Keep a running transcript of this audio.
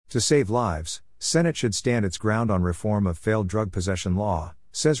To save lives, Senate should stand its ground on reform of failed drug possession law,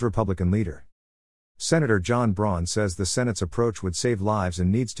 says Republican leader. Senator John Braun says the Senate's approach would save lives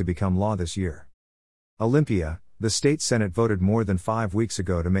and needs to become law this year. Olympia, the state Senate voted more than 5 weeks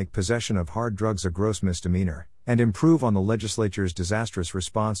ago to make possession of hard drugs a gross misdemeanor, and improve on the legislature's disastrous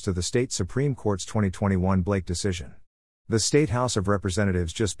response to the state Supreme Court's 2021 Blake decision. The State House of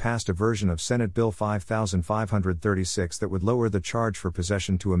Representatives just passed a version of Senate Bill 5536 that would lower the charge for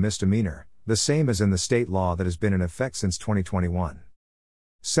possession to a misdemeanor, the same as in the state law that has been in effect since 2021.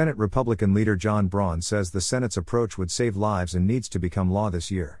 Senate Republican leader John Braun says the Senate's approach would save lives and needs to become law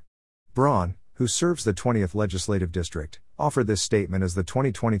this year. Braun, who serves the 20th Legislative District, offered this statement as the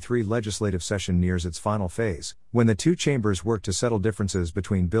 2023 legislative session nears its final phase, when the two chambers work to settle differences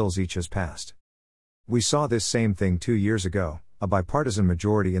between bills each has passed. We saw this same thing 2 years ago. A bipartisan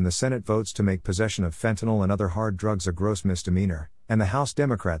majority in the Senate votes to make possession of fentanyl and other hard drugs a gross misdemeanor, and the House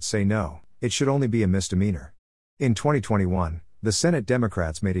Democrats say no, it should only be a misdemeanor. In 2021, the Senate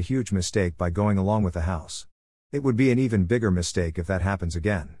Democrats made a huge mistake by going along with the House. It would be an even bigger mistake if that happens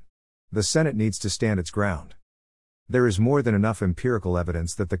again. The Senate needs to stand its ground. There is more than enough empirical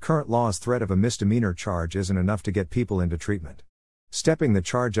evidence that the current law's threat of a misdemeanor charge isn't enough to get people into treatment. Stepping the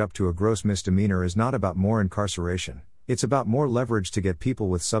charge up to a gross misdemeanor is not about more incarceration, it's about more leverage to get people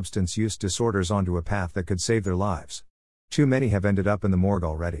with substance use disorders onto a path that could save their lives. Too many have ended up in the morgue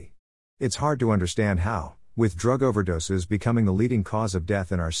already. It's hard to understand how, with drug overdoses becoming the leading cause of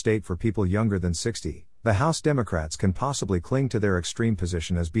death in our state for people younger than 60, the House Democrats can possibly cling to their extreme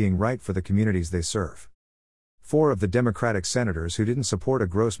position as being right for the communities they serve. 4 of the Democratic senators who didn't support a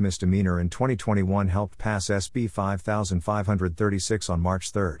gross misdemeanor in 2021 helped pass SB 5536 on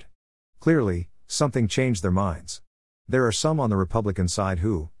March 3. Clearly, something changed their minds. There are some on the Republican side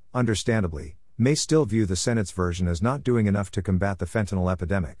who, understandably, may still view the Senate's version as not doing enough to combat the fentanyl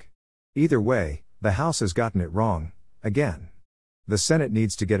epidemic. Either way, the House has gotten it wrong, again. The Senate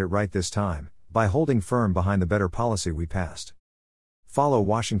needs to get it right this time, by holding firm behind the better policy we passed. Follow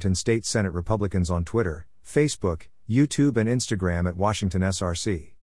Washington State Senate Republicans on Twitter, Facebook, YouTube and Instagram at Washington SRC.